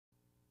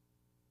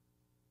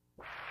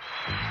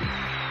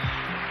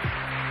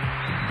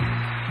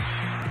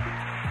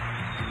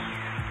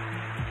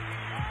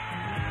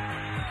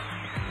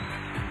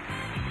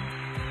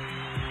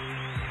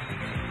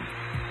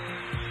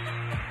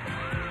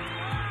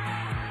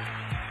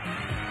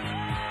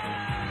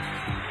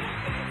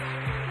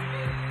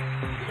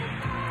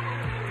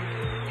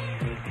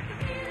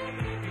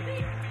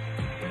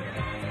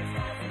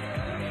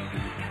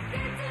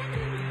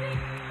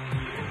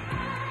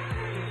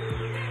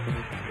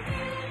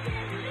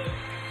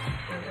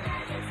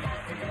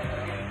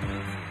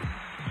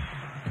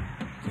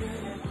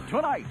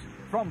Tonight,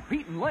 from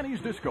Pete and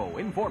Lenny's Disco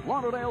in Fort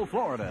Lauderdale,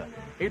 Florida,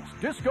 it's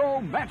Disco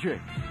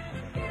Magic.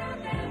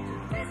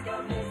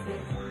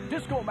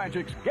 Disco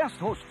Magic's guest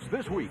hosts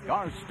this week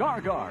are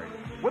Stargard,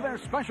 with their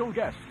special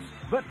guests,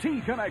 the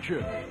T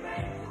Connection.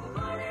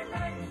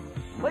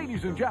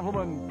 Ladies and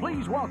gentlemen,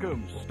 please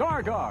welcome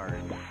Stargard.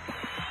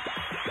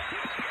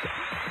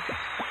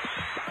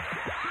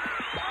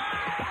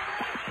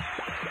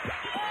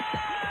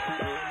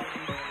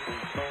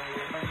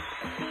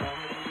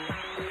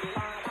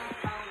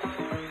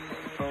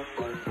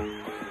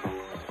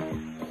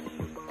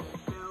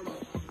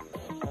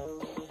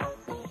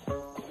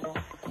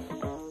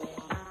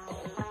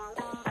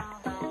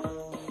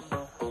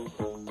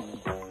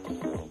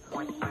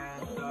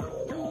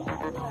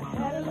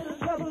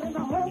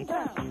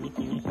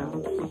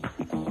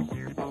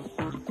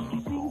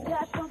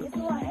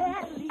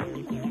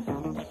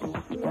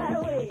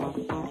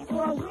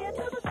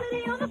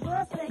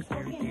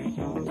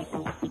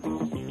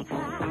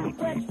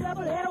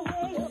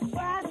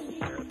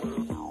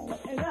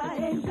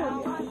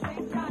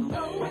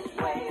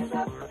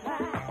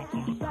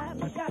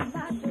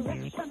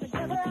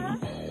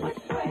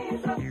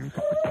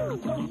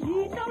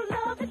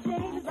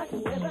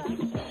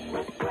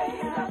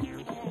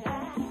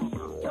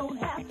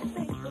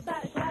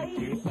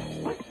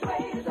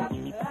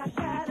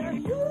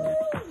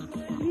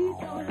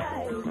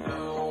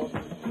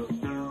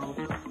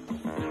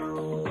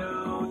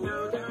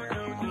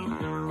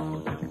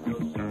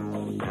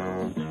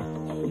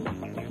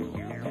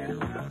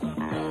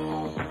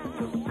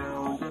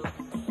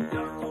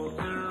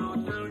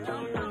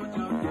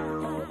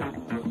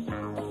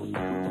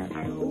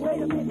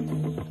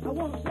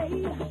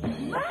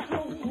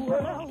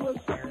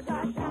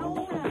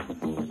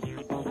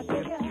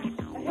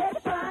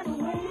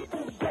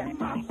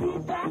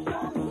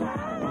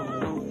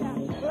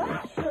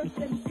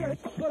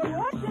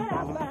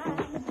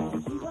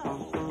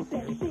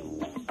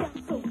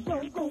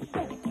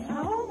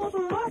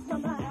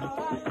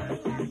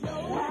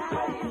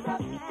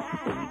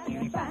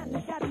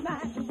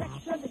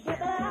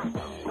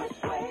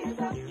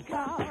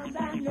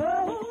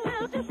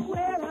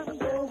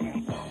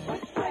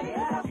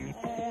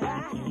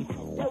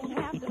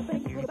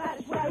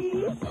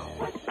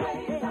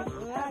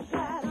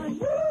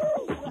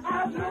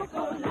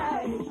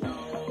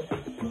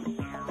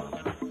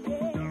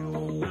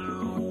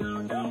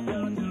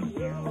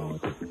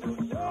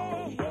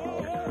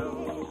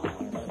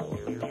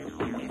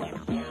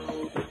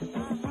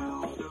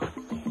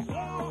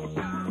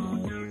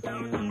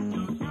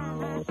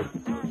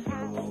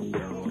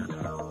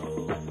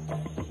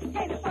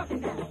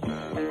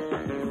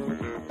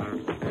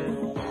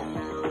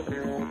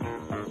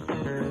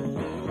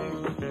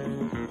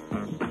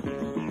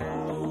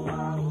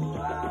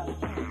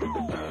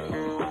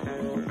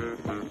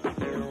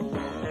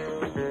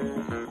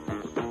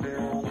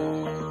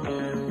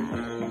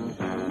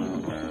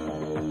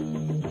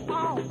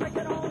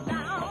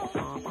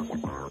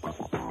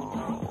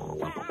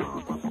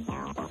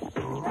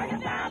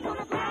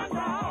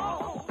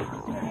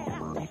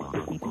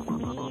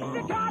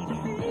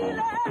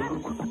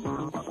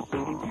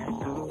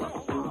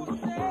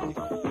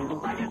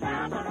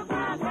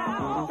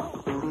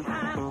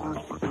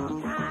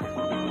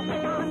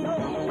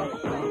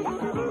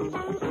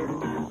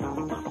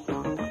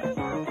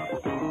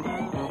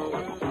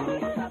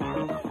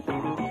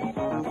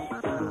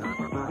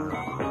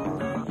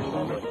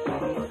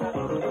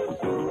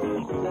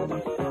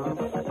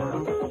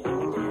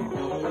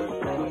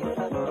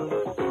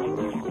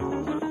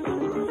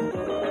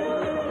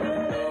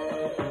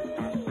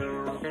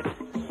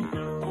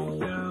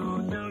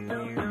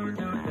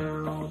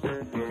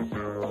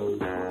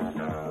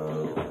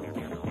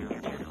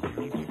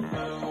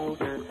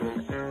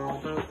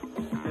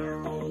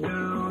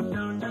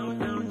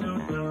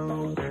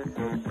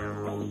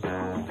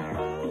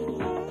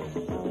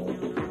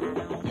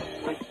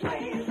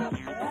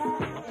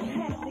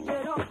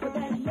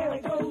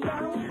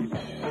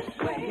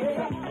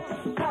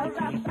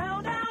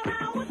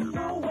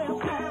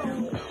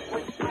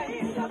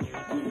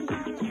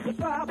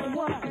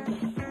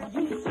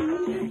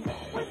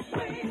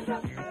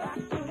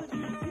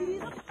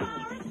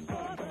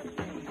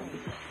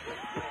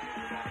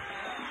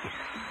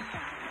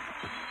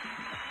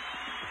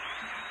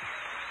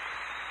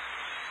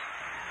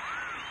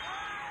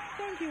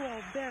 Thank you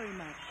all very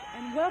much,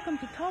 and welcome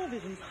to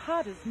television's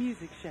hottest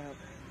music show,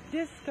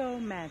 Disco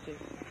Magic.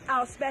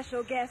 Our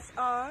special guests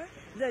are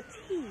the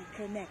T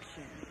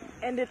Connection.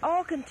 And it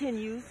all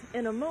continues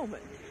in a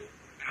moment.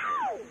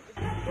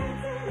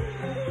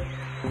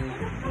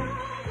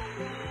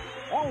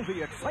 All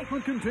the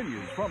excitement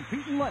continues from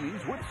Pete and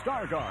Lenny's with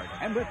Stargard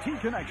and the T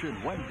Connection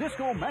when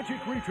Disco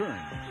Magic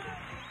returns.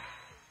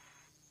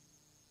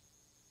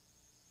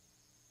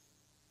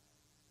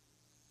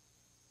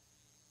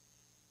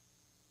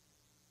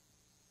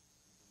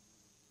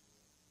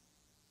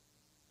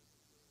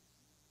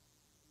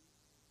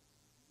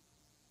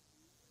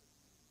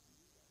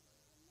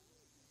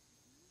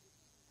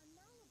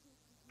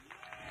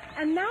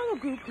 And now a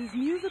group whose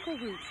musical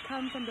roots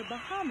come from the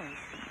Bahamas.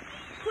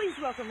 Please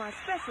welcome our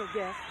special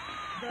guest,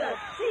 The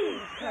T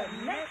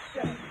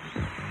Connection.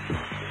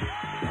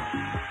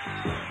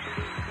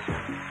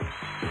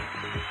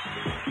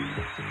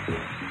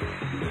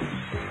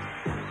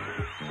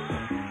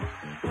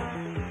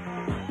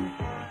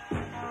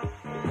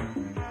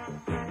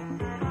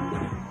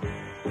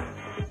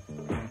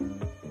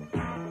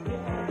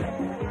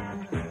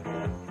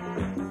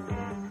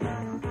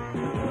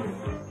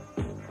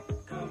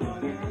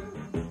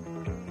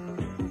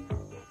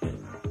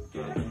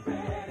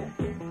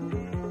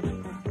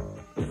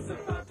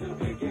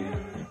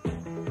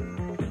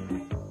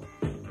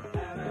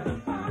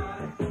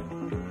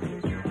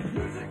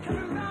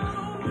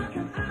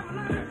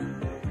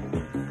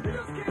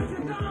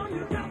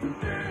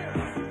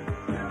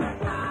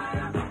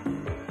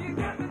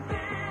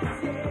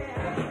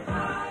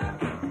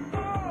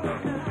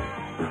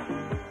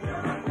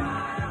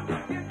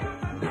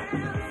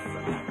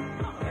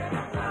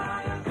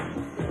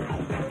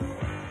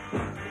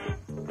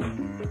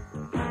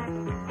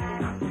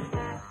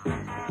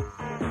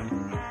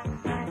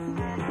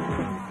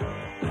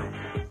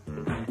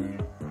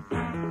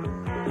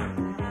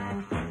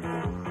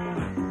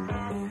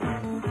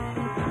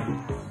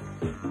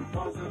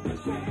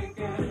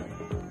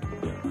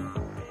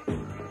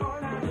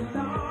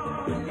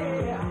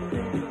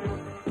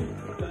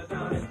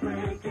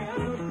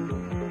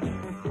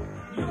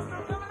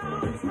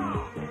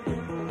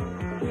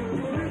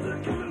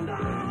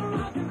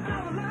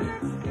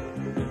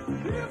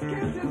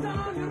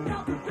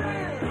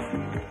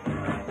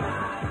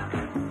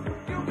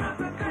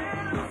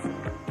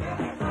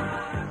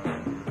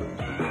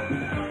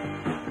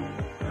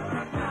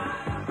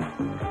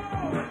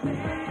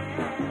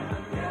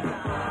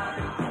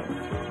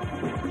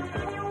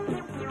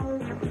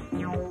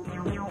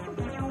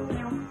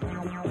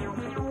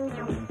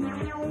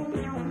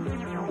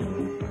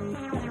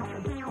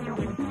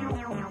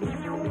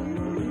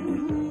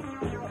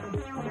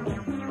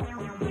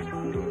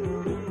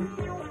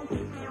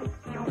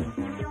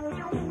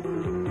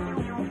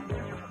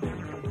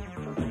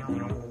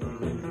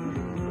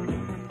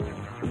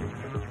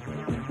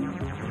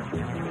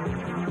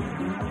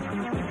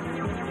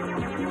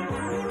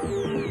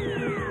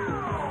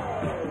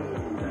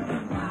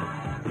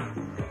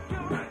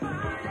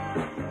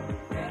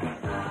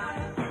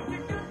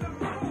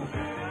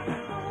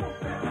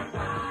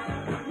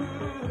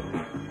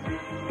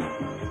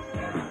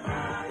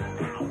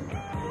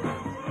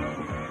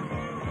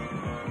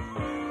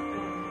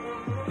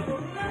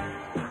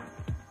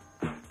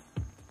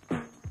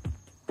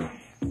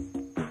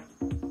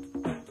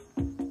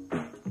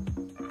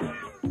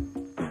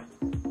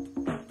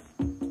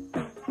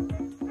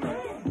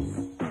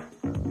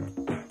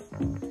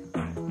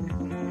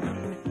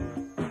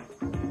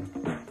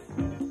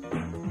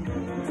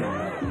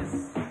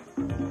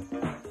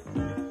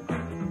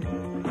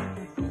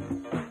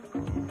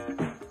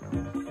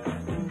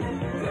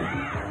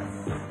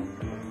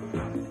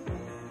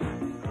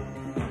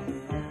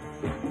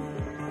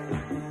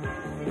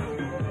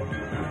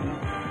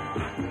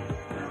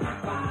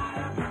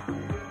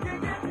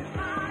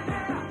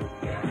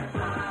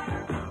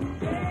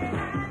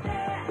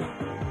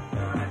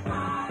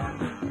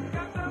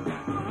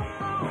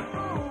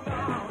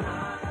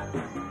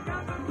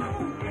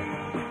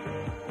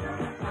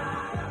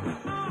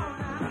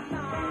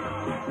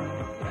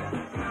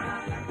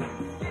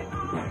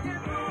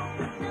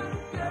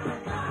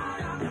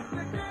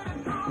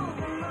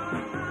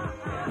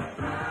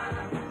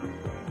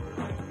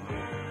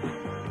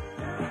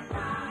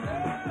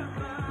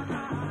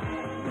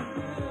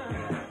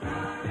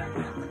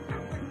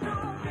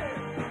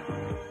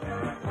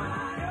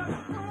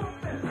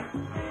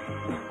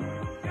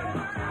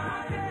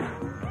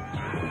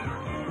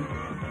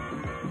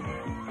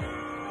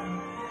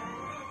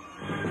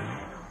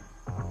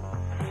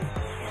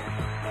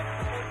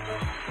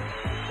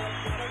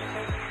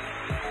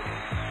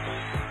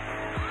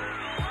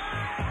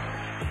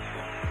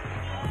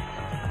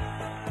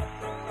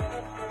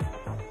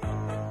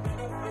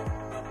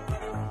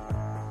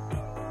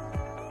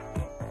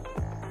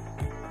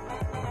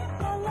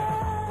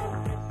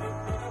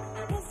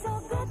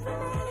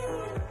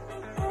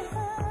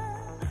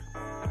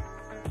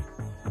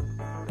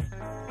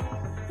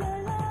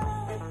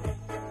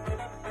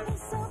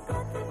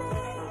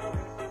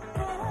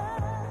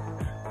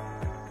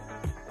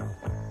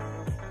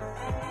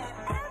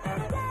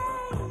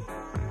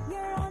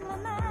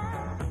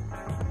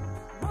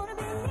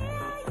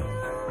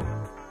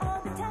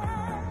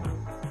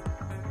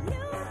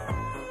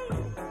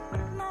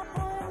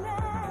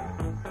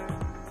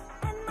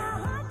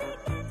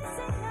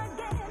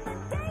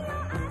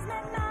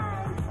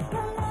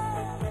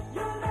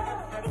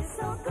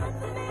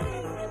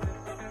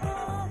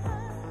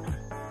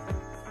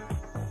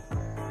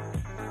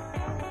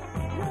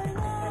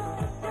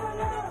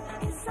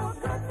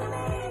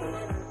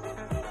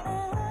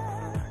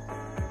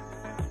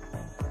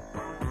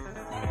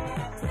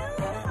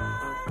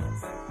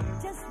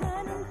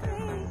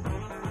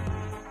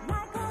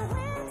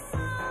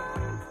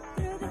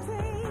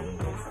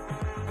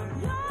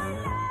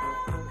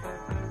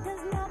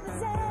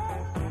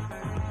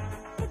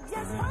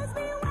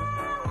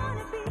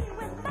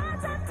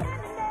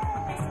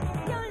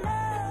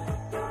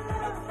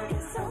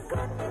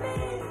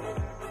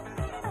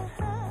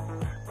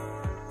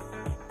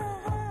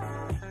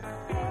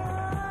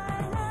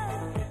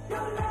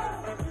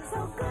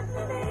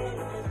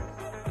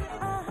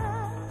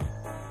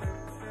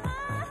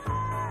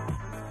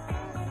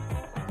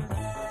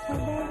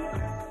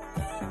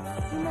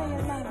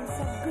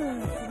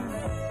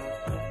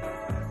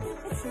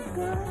 so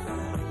good.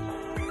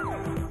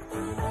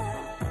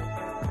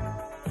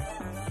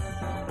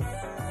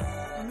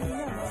 And you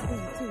know it's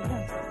sweet too,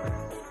 don't you?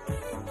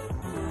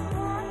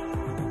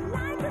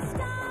 Like a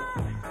star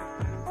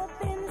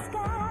up in the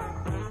sky,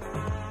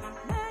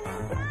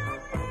 burning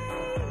brightly,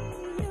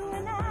 you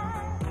and I.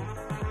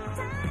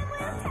 Time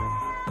will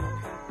tell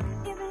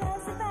if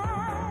love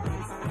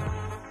survives.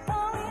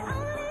 For we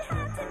only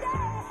have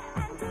today,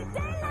 and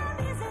today love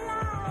is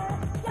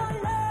alive. Your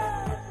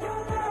love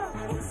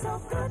is so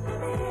good to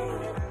me.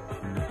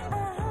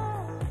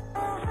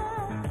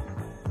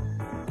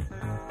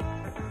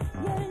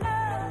 Your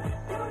love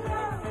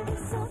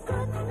is so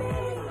good to me.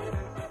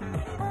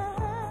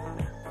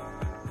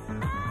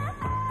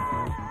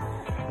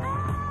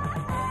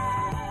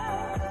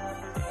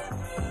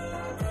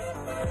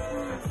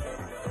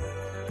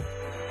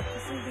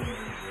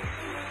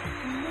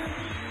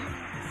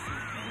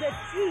 The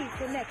Tea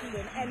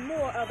Connection and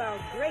more of our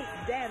great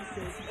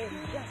dances in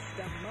just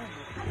a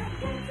moment.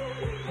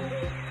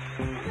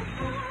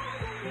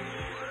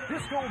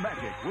 Disco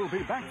Magic will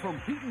be back from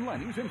Pete and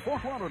Lenny's in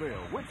Fort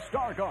Lauderdale with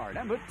Stargard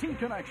and the Tea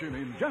Connection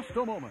in just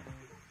a moment.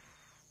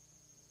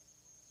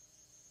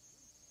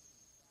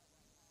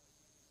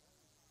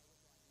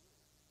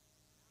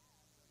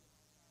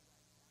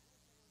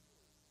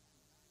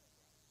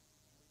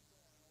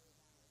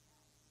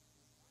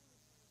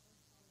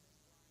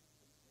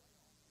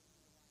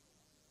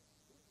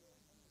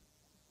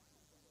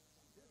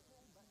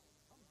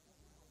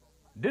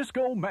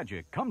 Disco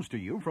Magic comes to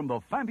you from the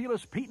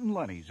fabulous Pete and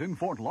Lenny's in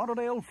Fort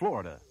Lauderdale,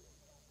 Florida.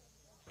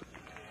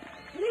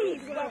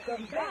 Please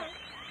welcome back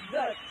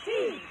the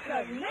Tea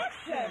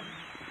Connection.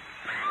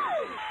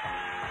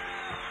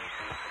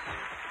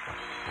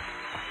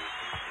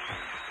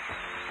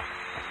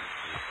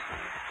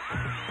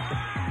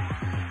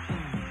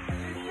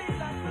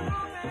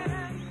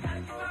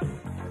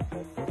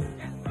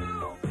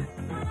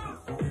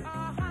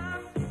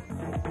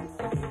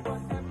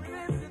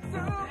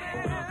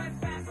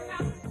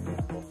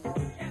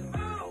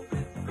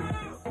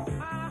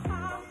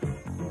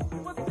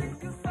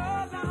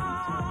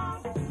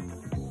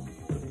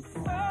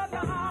 So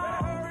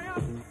long, hurry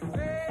up,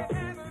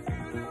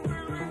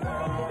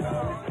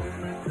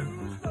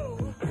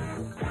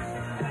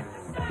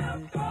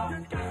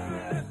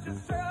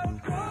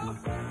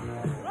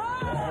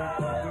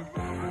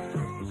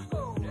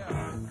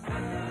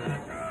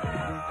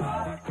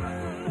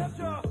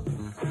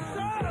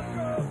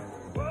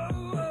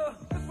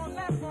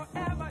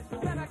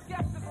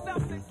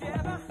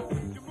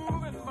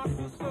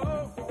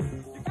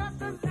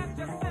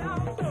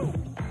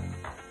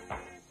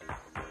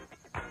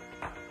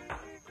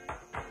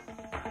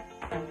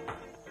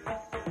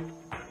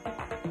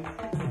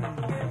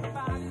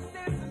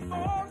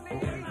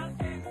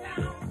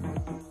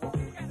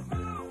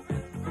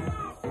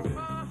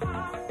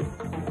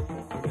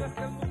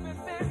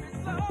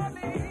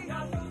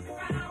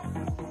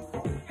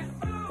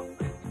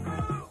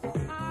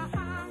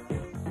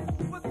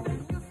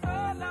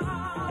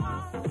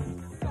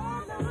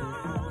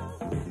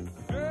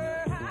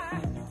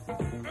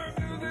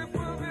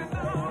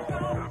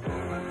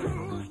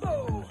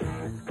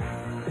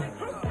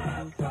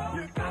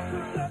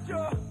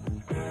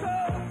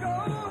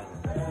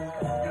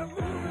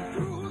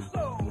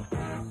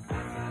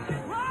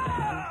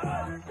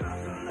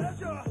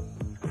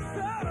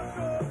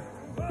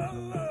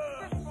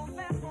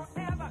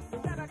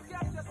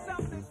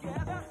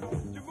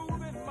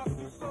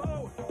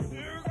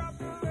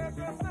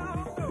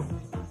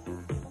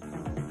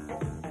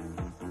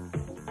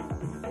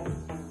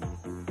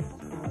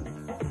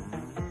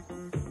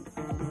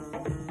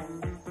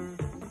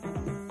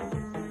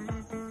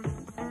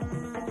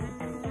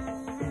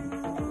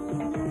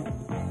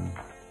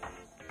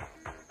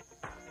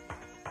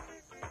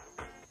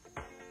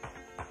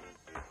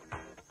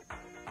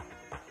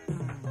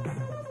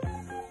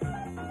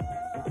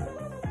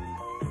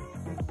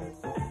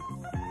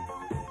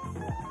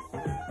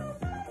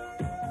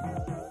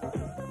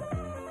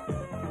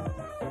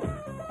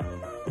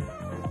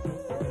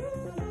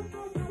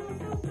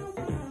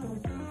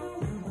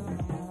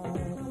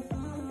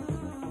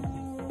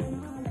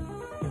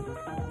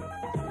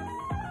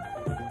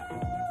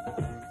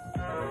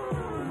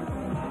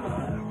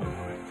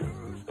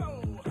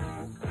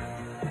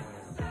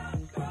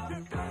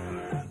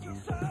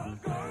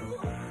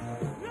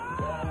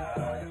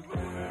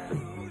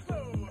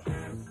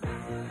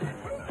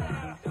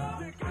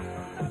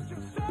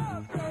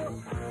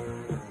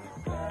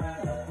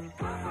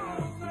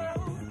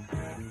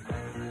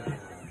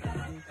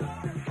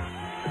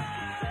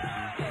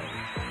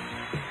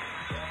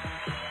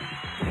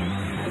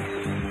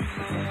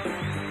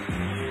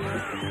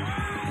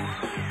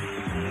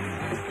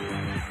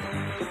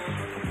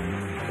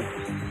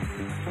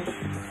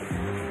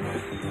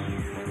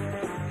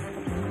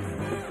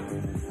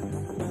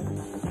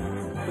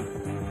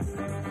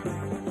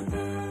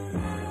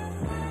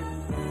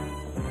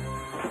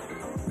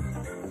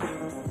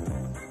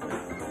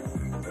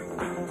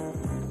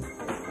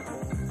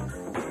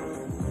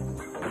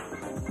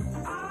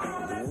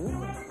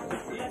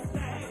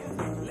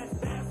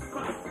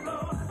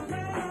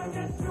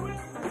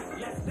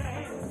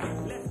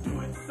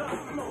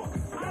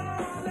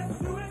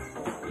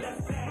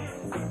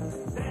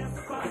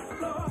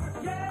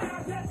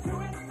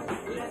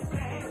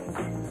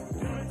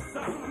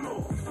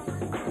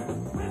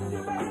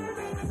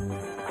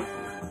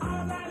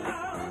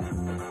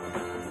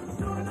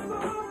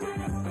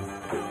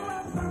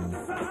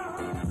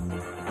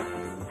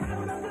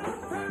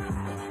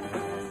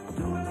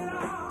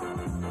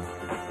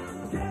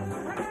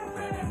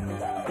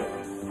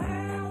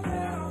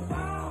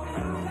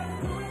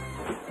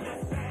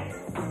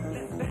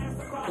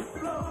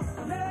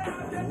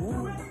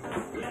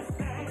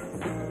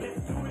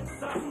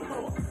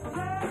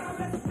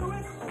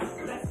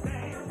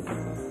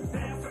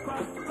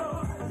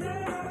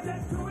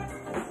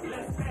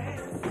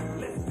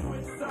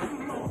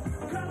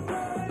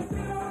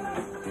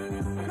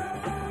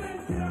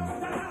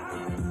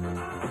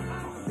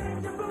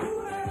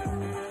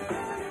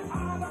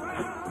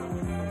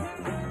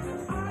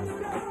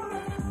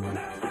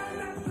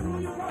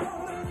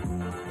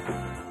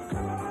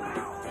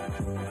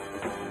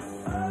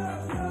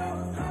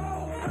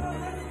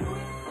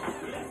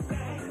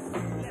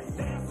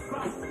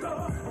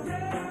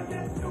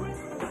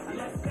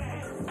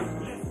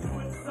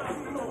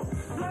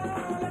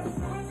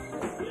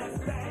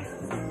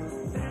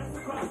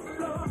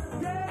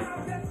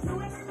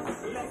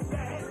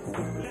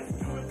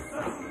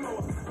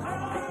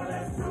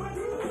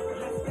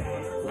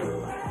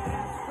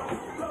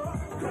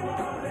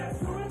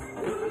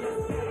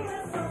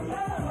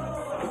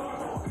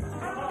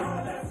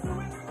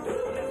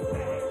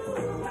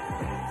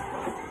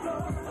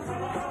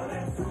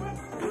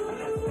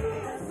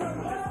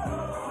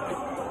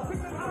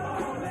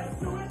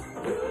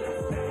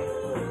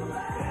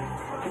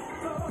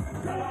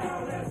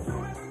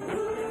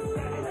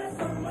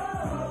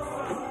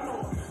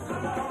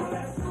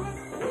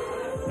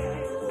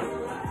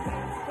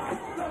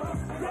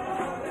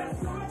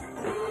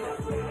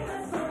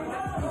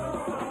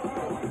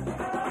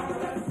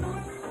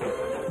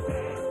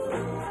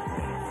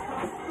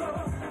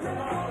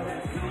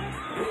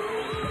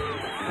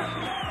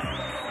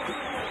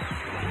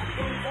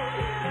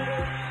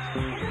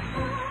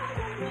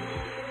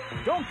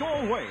 Don't go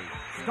away.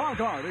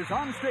 Stargard is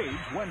on stage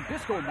when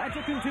disco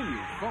magic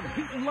continues from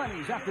Pete and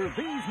Lenny's after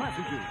these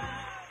messages.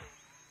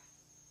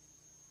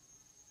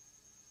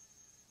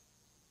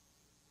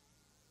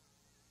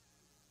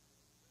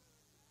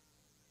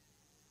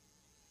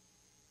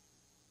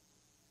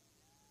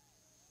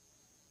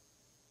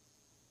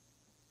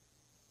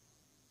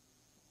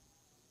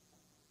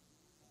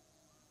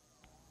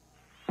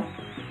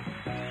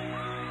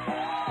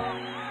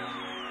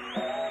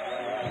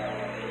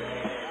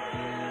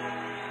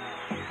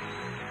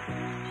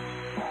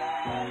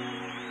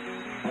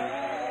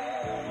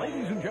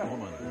 Ladies and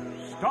gentlemen,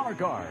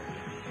 Stargard.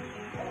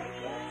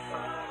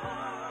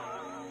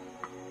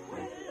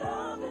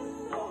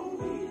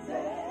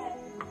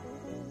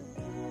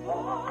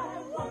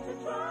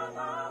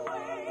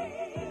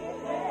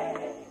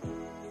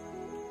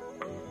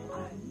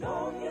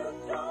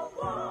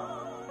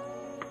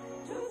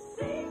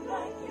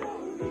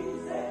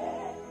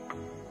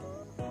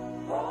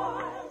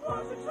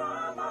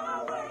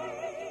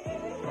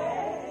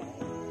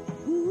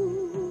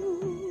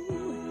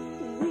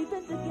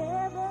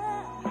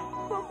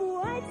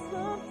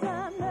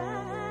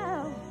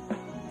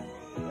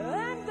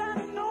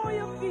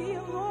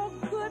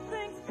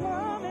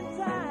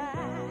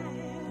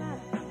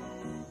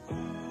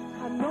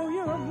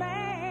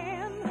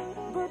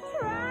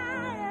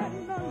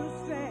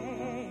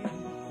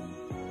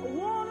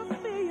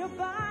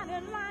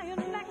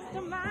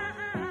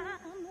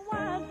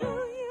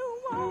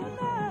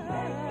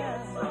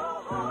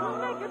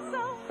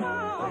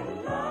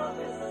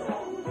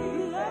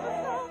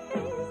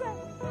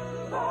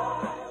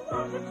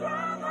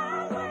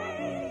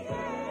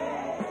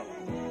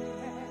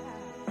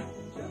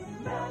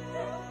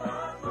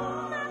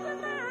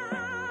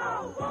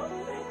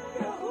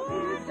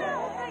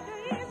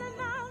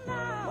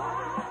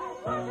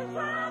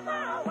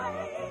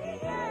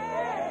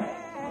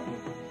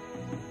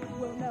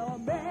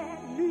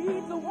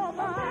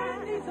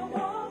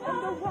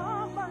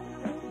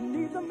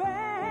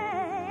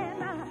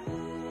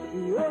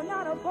 You're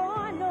not a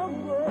boy no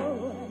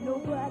more,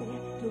 nobody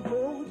to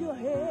hold your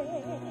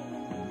hand.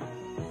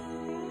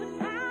 The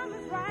time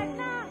is right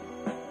now,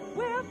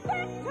 we're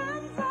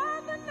victims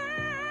of the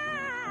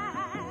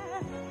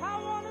night. I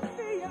want to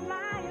see you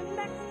lying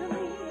next to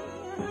me.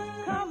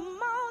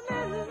 Come on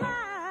and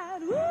lie.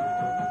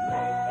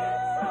 Make it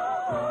so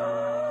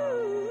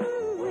hard.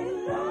 We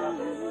love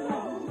it so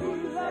easy.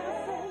 We love it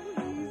so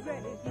easy.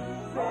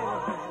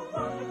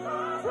 Won't you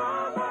try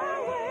my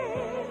hand?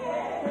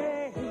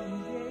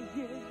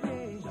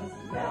 Just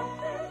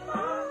melt in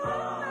my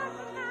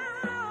arms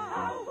now.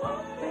 I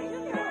won't make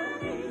it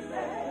not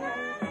easy.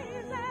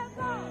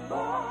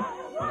 Boy,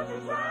 won't you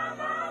try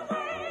my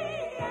way?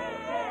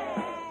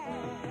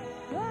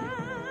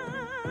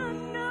 I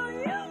know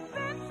you've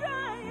been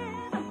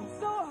trying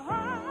so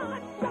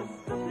hard just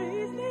to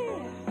please me.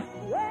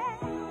 Well,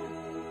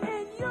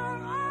 in your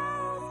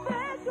own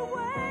special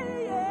way.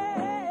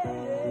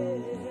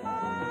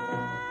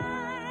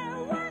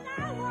 What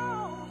I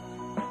want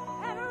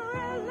and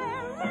really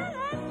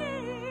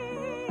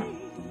need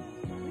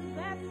is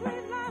that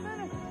sweet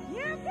loving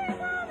you keep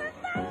on it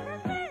back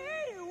from me.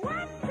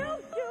 What do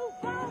you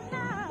want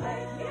now?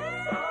 Make it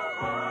so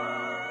hard.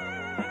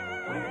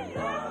 We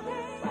love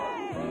it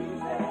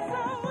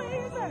so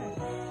easy.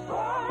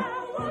 Boy,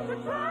 won't you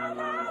try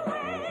my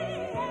way?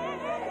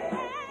 Try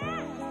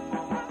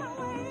my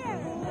way.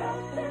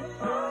 Nothing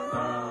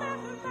more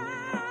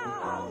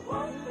now. I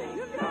won't be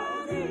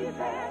not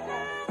easy,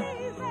 not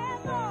easy,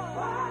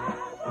 boy.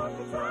 Won't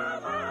you try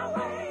my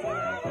way?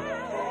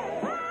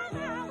 Try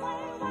my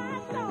way, why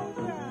don't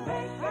you?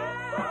 Make it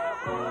so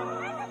hard.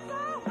 Make it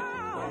so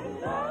hard. When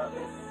love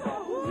is so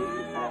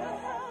easy,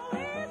 so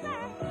easy.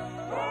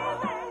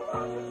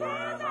 Won't you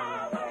try my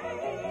way?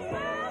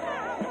 Try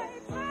my way,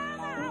 try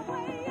my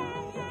way,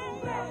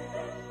 Rest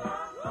in my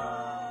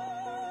arms.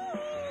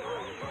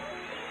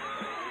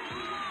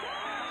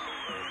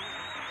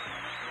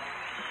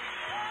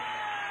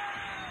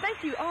 Thank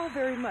you all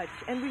very much,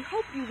 and we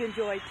hope you've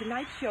enjoyed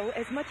tonight's show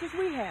as much as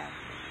we have.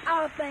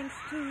 Our thanks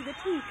to the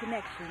T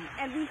Connection,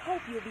 and we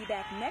hope you'll be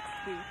back next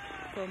week.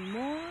 For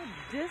more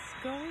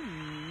disco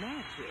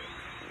magic.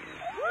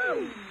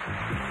 Woo!